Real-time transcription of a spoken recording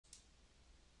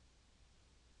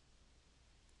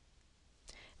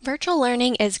Virtual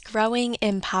learning is growing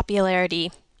in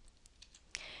popularity.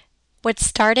 What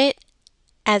started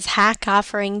as Hack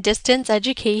offering distance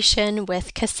education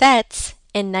with cassettes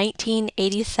in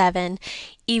 1987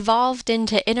 evolved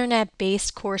into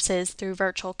internet-based courses through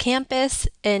Virtual Campus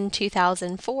in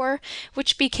 2004,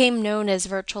 which became known as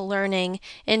virtual learning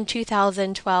in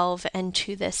 2012 and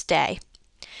to this day.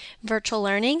 Virtual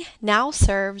learning now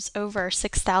serves over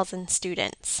 6,000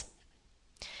 students.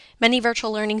 Many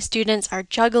virtual learning students are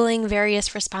juggling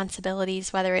various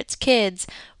responsibilities, whether it's kids,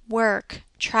 work,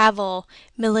 travel,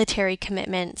 military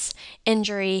commitments,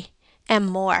 injury, and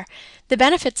more. The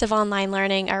benefits of online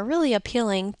learning are really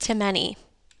appealing to many.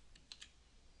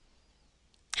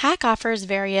 Hack offers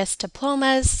various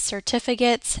diplomas,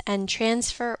 certificates, and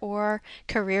transfer or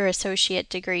career associate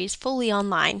degrees fully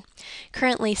online.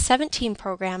 Currently, 17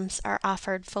 programs are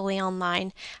offered fully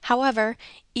online. However,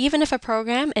 even if a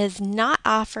program is not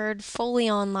offered fully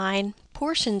online,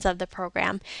 portions of the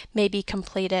program may be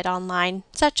completed online,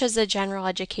 such as the general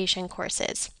education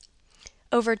courses.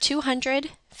 Over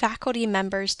 200 faculty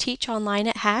members teach online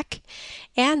at Hack,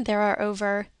 and there are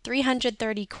over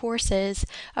 330 courses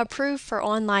approved for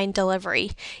online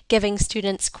delivery, giving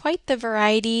students quite the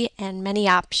variety and many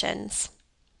options.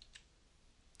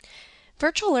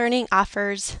 Virtual learning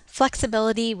offers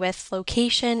flexibility with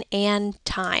location and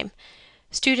time.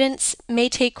 Students may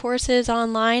take courses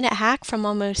online at Hack from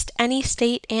almost any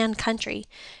state and country.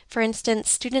 For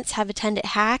instance, students have attended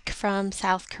Hack from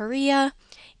South Korea,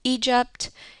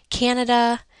 Egypt,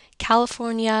 Canada,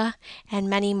 California, and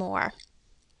many more.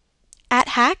 At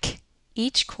Hack,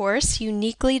 each course,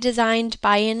 uniquely designed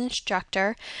by an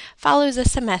instructor, follows a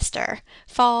semester: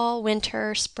 fall,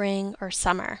 winter, spring, or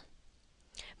summer.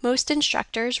 Most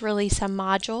instructors release a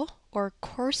module or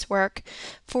coursework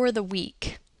for the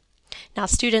week. Now,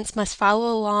 students must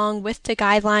follow along with the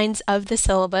guidelines of the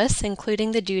syllabus,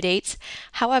 including the due dates.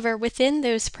 However, within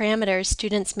those parameters,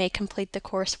 students may complete the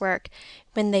coursework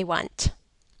when they want.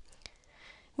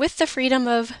 With the freedom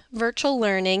of virtual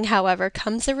learning, however,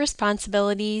 comes the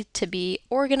responsibility to be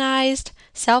organized,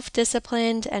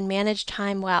 self-disciplined, and manage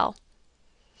time well.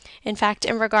 In fact,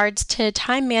 in regards to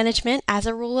time management, as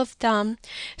a rule of thumb,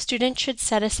 students should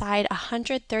set aside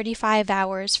 135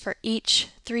 hours for each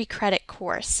 3-credit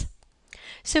course.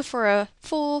 So for a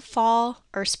full fall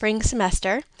or spring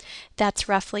semester, that's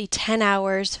roughly 10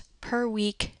 hours per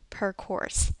week per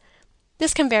course.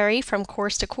 This can vary from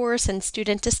course to course and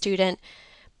student to student,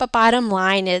 but bottom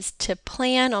line is to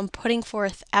plan on putting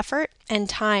forth effort and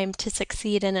time to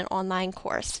succeed in an online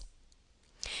course.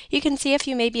 You can see if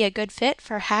you may be a good fit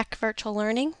for Hack Virtual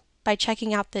Learning by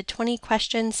checking out the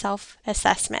 20-question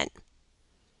self-assessment.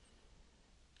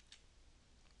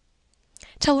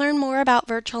 To learn more about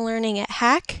virtual learning at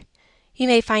Hack, you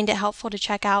may find it helpful to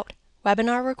check out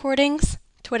webinar recordings,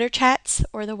 Twitter chats,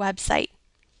 or the website.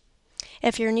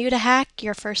 If you're new to Hack,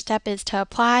 your first step is to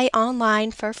apply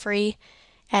online for free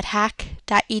at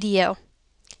hack.edu.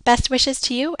 Best wishes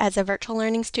to you as a virtual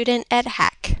learning student at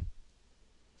Hack.